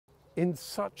In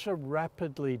such a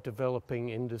rapidly developing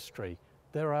industry,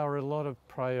 there are a lot of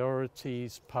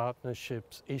priorities,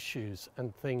 partnerships, issues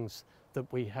and things that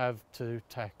we have to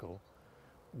tackle.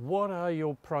 What are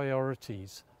your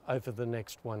priorities over the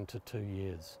next 1 to 2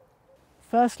 years?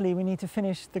 Firstly, we need to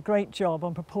finish the great job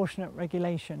on proportionate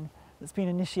regulation that's been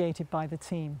initiated by the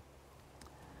team.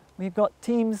 We've got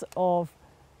teams of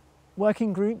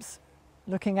working groups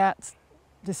looking at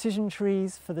decision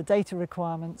trees for the data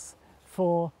requirements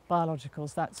for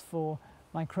biologicals. That's for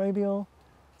microbial,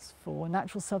 it's for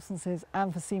natural substances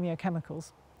and for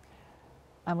semiochemicals.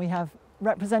 And we have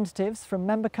representatives from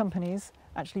member companies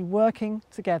actually working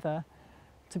together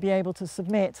to be able to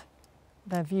submit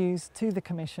their views to the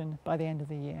Commission by the end of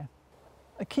the year.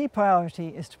 A key priority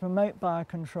is to promote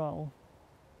biocontrol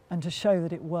and to show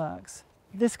that it works.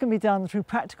 This can be done through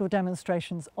practical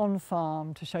demonstrations on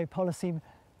farm to show policy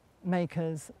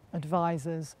makers,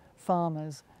 advisors,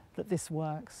 farmers that this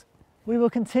works. We will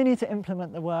continue to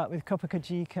implement the work with Copa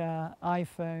Cogeca,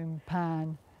 iPhone,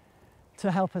 PAN to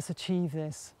help us achieve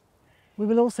this. We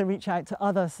will also reach out to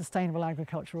other sustainable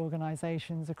agriculture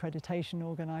organisations, accreditation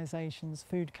organisations,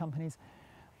 food companies,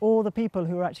 all the people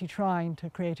who are actually trying to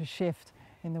create a shift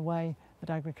in the way that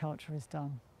agriculture is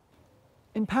done.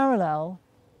 In parallel,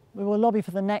 we will lobby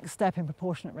for the next step in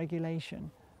proportionate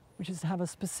regulation, which is to have a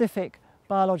specific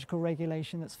biological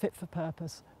regulation that's fit for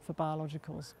purpose for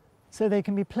biologicals, so they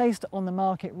can be placed on the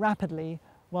market rapidly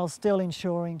while still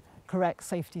ensuring correct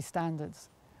safety standards.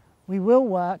 We will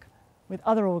work with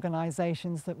other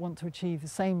organisations that want to achieve the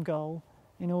same goal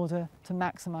in order to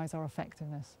maximise our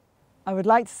effectiveness. I would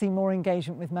like to see more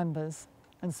engagement with members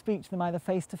and speak to them either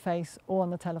face-to-face or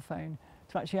on the telephone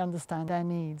to actually understand their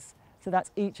needs. So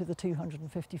that's each of the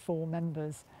 254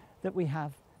 members that we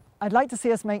have. I'd like to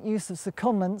see us make use of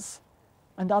secondments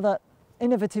and other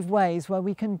innovative ways where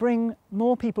we can bring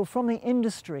more people from the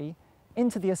industry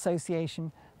into the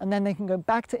association, and then they can go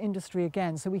back to industry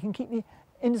again, so we can keep the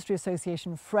industry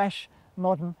association fresh,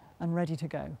 modern and ready to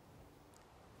go.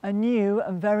 A new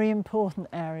and very important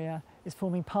area is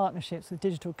forming partnerships with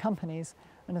digital companies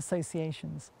and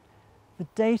associations. The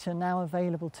data now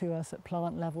available to us at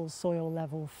plant level, soil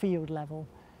level, field level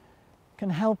can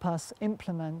help us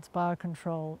implement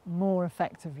biocontrol more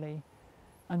effectively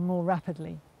and more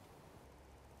rapidly.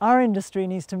 Our industry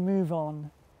needs to move on.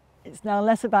 It's now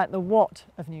less about the what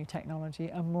of new technology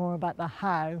and more about the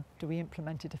how do we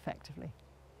implement it effectively.